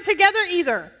don't have it together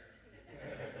either.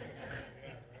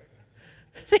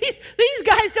 These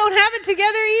guys don't have it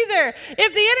together either.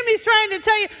 If the enemy's trying to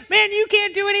tell you, man, you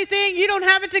can't do anything, you don't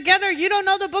have it together, you don't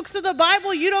know the books of the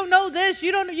Bible, you don't know this,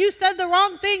 you said the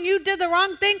wrong thing, you did the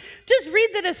wrong thing, just read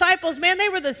the disciples, man, they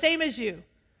were the same as you.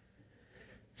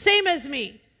 Same as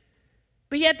me.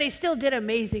 But yet they still did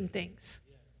amazing things.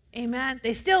 Amen.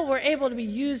 They still were able to be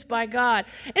used by God.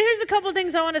 And here's a couple of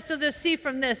things I want us to just see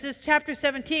from this. This is chapter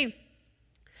 17.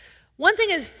 One thing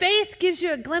is faith gives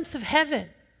you a glimpse of heaven.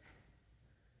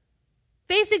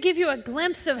 Faith will give you a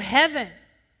glimpse of heaven.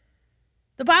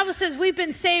 The Bible says we've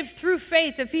been saved through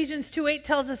faith. Ephesians 2:8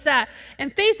 tells us that.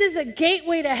 And faith is a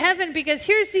gateway to heaven because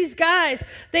here's these guys.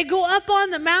 They go up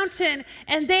on the mountain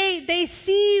and they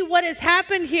see what has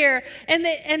happened here.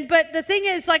 But the thing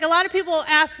is, like a lot of people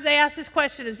ask this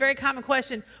question, it's a very common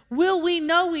question. Will we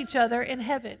know each other in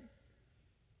heaven?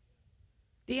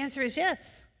 The answer is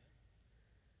yes.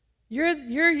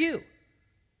 You're you.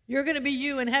 You're going to be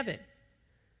you in heaven.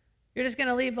 You're just going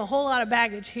to leave a whole lot of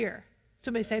baggage here.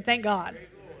 Somebody say, thank God.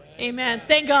 Amen.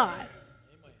 Thank God.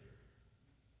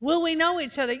 Will we know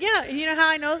each other? Yeah, you know how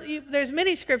I know? There's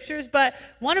many scriptures, but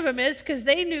one of them is because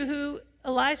they knew who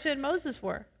Elijah and Moses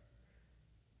were.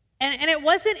 And it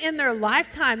wasn't in their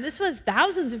lifetime. This was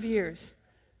thousands of years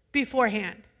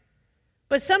beforehand.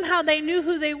 But somehow they knew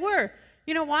who they were.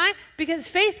 You know why? Because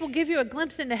faith will give you a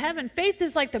glimpse into heaven. Faith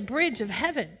is like the bridge of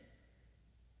heaven.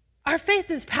 Our faith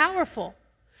is powerful.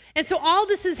 And so all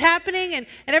this is happening and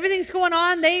everything's going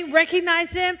on. They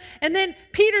recognize them. And then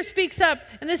Peter speaks up.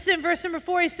 And this is in verse number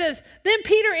 4. He says, then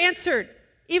Peter answered,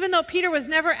 even though Peter was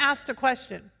never asked a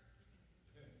question.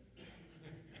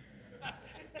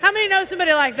 How many know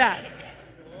somebody like that?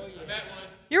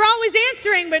 You're always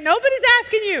answering, but nobody's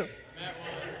asking you.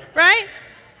 Right?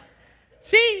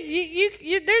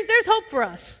 See, there's hope for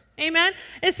us. Amen?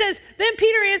 It says, then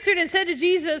Peter answered and said to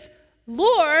Jesus,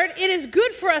 Lord, it is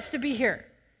good for us to be here.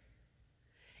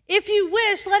 If you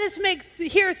wish, let us make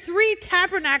here 3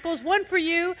 tabernacles, one for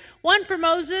you, one for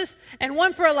Moses, and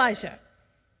one for Elijah.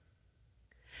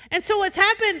 And so what's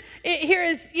happened here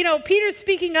is, Peter's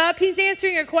speaking up. He's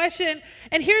answering a question.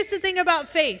 And here's the thing about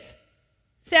faith.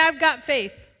 Say, I've got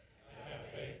faith.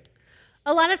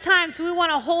 A lot of times we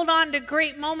want to hold on to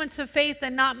great moments of faith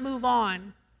and not move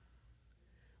on.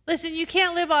 Listen, you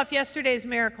can't live off yesterday's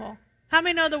miracle. How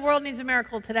many know the world needs a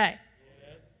miracle today?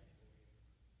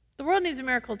 The world needs a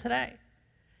miracle today.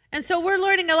 And so we're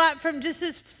learning a lot from just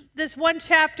this one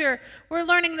chapter. We're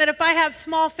learning that if I have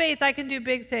small faith, I can do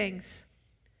big things.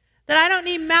 That I don't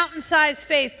need mountain-sized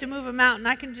faith to move a mountain.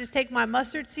 I can just take my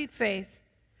mustard seed faith.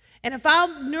 And if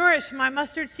I'll nourish my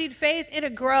mustard seed faith, it'll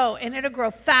grow, and it'll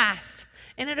grow fast,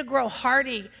 and it'll grow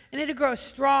hardy, and it'll grow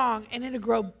strong, and it'll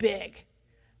grow big.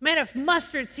 Man, if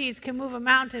mustard seeds can move a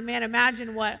mountain, man,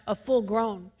 imagine what a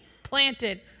full-grown,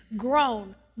 planted,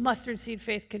 grown mustard seed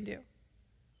faith can do.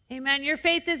 Amen. Your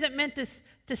faith isn't meant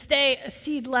to stay a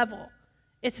seed level.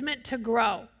 It's meant to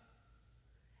grow.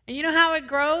 And you know how it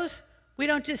grows? We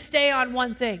don't just stay on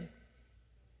one thing.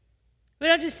 We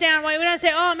don't just stay on one. We don't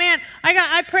say, oh man,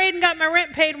 I prayed and got my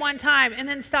rent paid one time and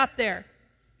then stop there.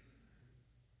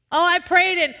 Oh, I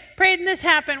prayed and this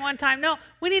happened one time. No,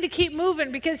 we need to keep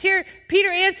moving because here Peter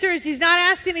answers, he's not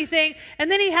asked anything, and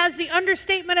then he has the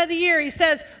understatement of the year. He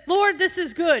says, Lord, this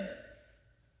is good.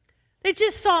 They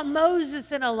just saw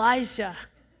Moses and Elijah.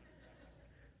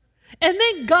 And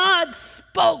then God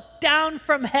spoke down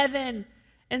from heaven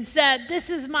and said, this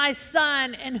is my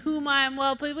son in whom I am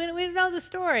well pleased. We know the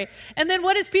story. And then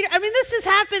what is Peter? I mean, this just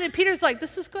happened, and Peter's like,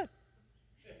 this is good.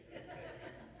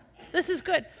 This is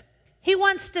good. He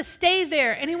wants to stay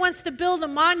there, and he wants to build a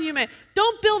monument.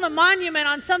 Don't build a monument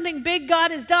on something big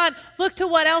God has done. Look to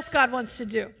what else God wants to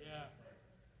do.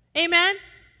 Yeah. Amen?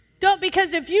 Don't,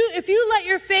 because if you let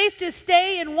your faith just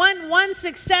stay in one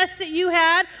success that you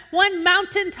had, one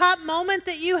mountaintop moment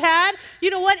that you had,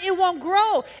 you know what? It won't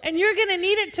grow. And you're going to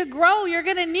need it to grow. You're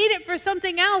going to need it for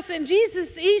something else. And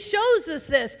Jesus, he shows us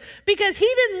this because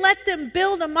he didn't let them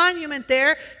build a monument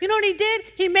there. You know what he did?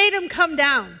 He made them come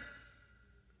down.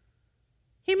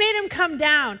 He made them come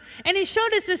down. And he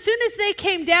showed us as soon as they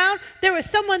came down, there was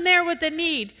someone there with a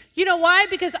need. You know why?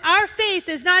 Because our faith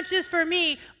is not just for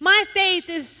me. My faith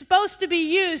is supposed to be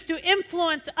used to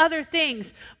influence other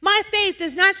things. My faith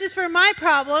is not just for my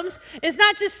problems. It's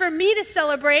not just for me to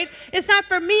celebrate. It's not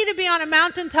for me to be on a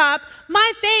mountaintop.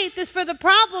 My faith is for the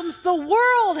problems the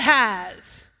world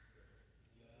has.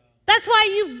 That's why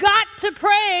you've got to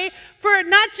pray for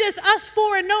not just us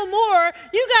four and no more.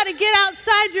 You got to get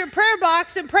outside your prayer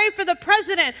box and pray for the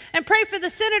president and pray for the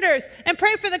senators and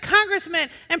pray for the congressmen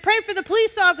and pray for the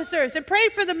police officers and pray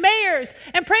for the mayors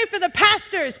and pray for the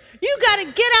pastors. You got to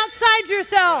get outside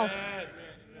yourself.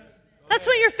 That's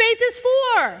what your faith is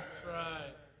for.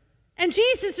 And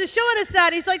Jesus is showing us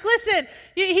that. He's like, listen,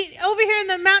 over here in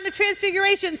the Mountain of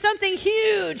Transfiguration, something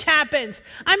huge happens.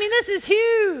 I mean, this is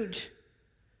huge.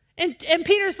 And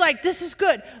Peter's like, this is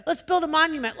good. Let's build a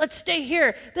monument. Let's stay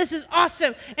here. This is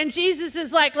awesome. And Jesus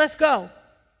is like, let's go.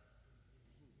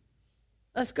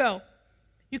 Let's go.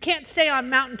 You can't stay on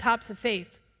mountaintops of faith.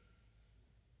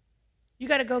 You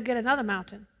got to go get another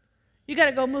mountain. You got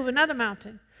to go move another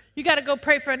mountain. You got to go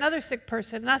pray for another sick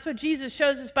person. And that's what Jesus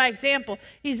shows us by example.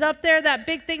 He's up there, that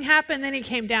big thing happened, then he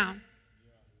came down.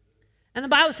 And the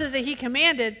Bible says that he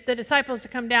commanded the disciples to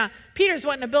come down. Peter's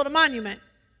wanting to build a monument.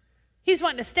 He's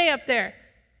wanting to stay up there.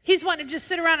 He's wanting to just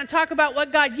sit around and talk about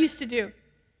what God used to do.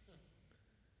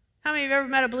 How many of you have ever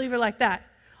met a believer like that?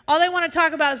 All they want to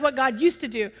talk about is what God used to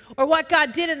do or what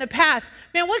God did in the past.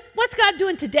 Man, what's God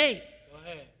doing today? Go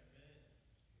ahead.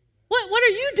 What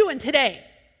are you doing today?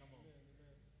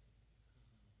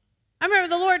 I remember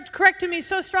the Lord corrected me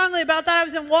so strongly about that. I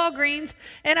was in Walgreens,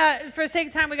 and for the sake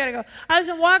of time, we got to go. I was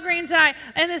in Walgreens,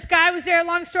 and this guy was there.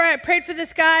 Long story, I prayed for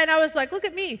this guy, and I was like, look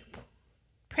at me.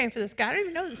 Praying for this guy. I don't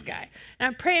even know this guy. And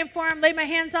I'm praying for him, laid my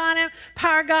hands on him.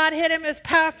 Power of God hit him. It was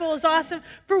powerful. It was awesome.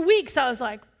 For weeks, I was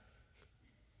like,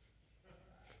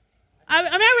 I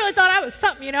really thought I was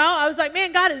something, you know. I was like,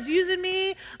 man, God is using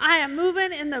me. I am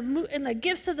moving in the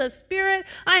gifts of the Spirit.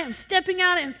 I am stepping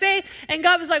out in faith. And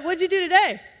God was like, what'd you do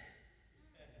today?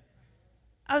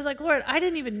 I was like, Lord, I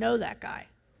didn't even know that guy.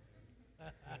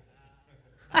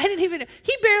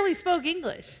 He barely spoke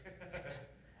English.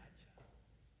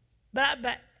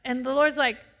 And the Lord's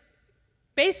like,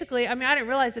 basically, I didn't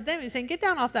realize it then. He was saying, get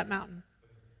down off that mountain.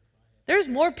 There's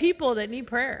more people that need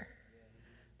prayer.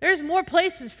 There's more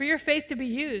places for your faith to be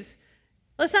used.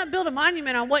 Let's not build a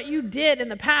monument on what you did in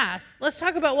the past. Let's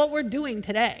talk about what we're doing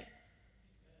today.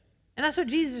 And that's what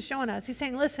Jesus is showing us. He's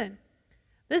saying, listen,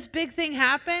 this big thing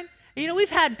happened. And, you know, we've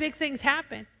had big things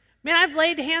happen. Man, I've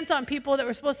laid hands on people that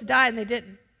were supposed to die and they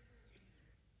didn't.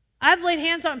 I've laid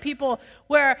hands on people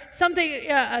where something,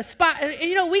 a spot, and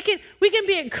you know, we can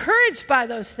be encouraged by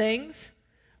those things,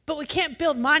 but we can't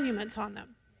build monuments on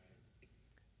them.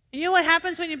 And you know what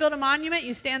happens when you build a monument?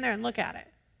 You stand there and look at it.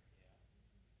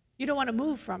 You don't want to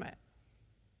move from it.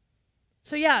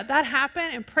 So yeah, that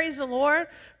happened, and praise the Lord.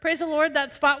 Praise the Lord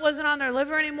that spot wasn't on their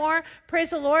liver anymore.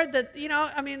 Praise the Lord that, you know,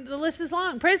 the list is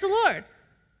long. Praise the Lord.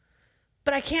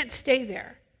 But I can't stay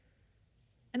there.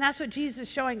 And that's what Jesus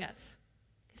is showing us.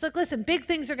 He's like, listen, big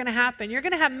things are going to happen. You're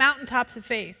going to have mountaintops of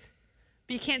faith,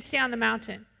 but you can't stay on the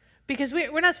mountain. Because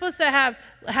we're not supposed to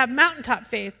have mountaintop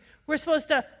faith. We're supposed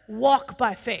to walk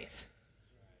by faith.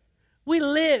 We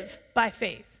live by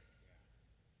faith.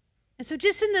 And so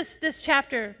just in this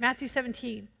chapter, Matthew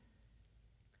 17,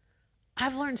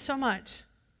 I've learned so much.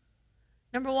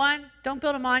 Number one, don't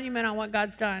build a monument on what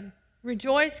God's done.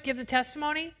 Rejoice, give the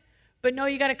testimony, but know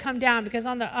you got to come down because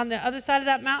on the other side of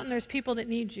that mountain, there's people that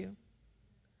need you.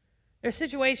 There's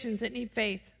situations that need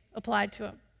faith applied to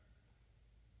them.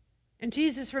 And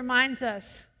Jesus reminds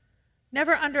us,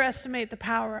 never underestimate the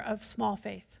power of small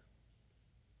faith.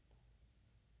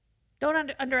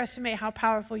 Don't underestimate how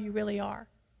powerful you really are.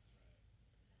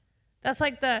 That's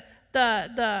like the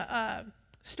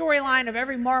storyline of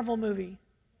every Marvel movie,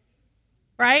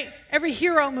 right? Every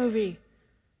hero movie.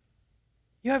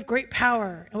 You have great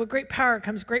power, and with great power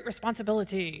comes great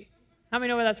responsibility. How many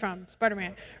know where that's from?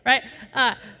 Spider-Man, right?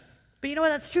 But you know what?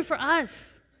 That's true for us.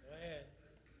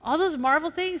 All those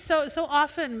Marvel things, so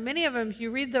often, many of them, if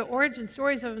you read the origin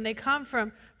stories of them, they come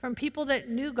from people that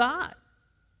knew God.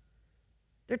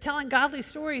 They're telling godly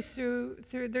stories through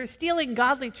they're stealing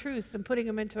godly truths and putting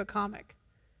them into a comic.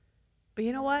 But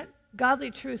you know what?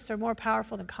 Godly truths are more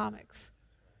powerful than comics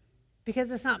because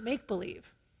it's not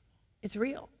make-believe. It's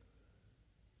real.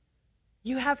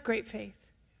 You have great faith.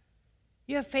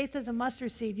 You have faith as a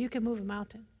mustard seed. You can move a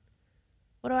mountain.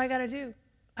 What do I got to do?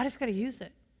 I just got to use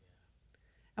it.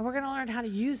 And we're going to learn how to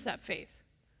use that faith.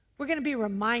 We're going to be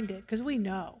reminded, because we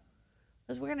know,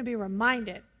 because we're going to be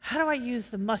reminded, how do I use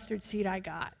the mustard seed I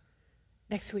got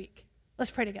next week? Let's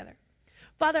pray together.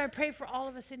 Father, I pray for all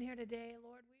of us in here today,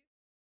 Lord.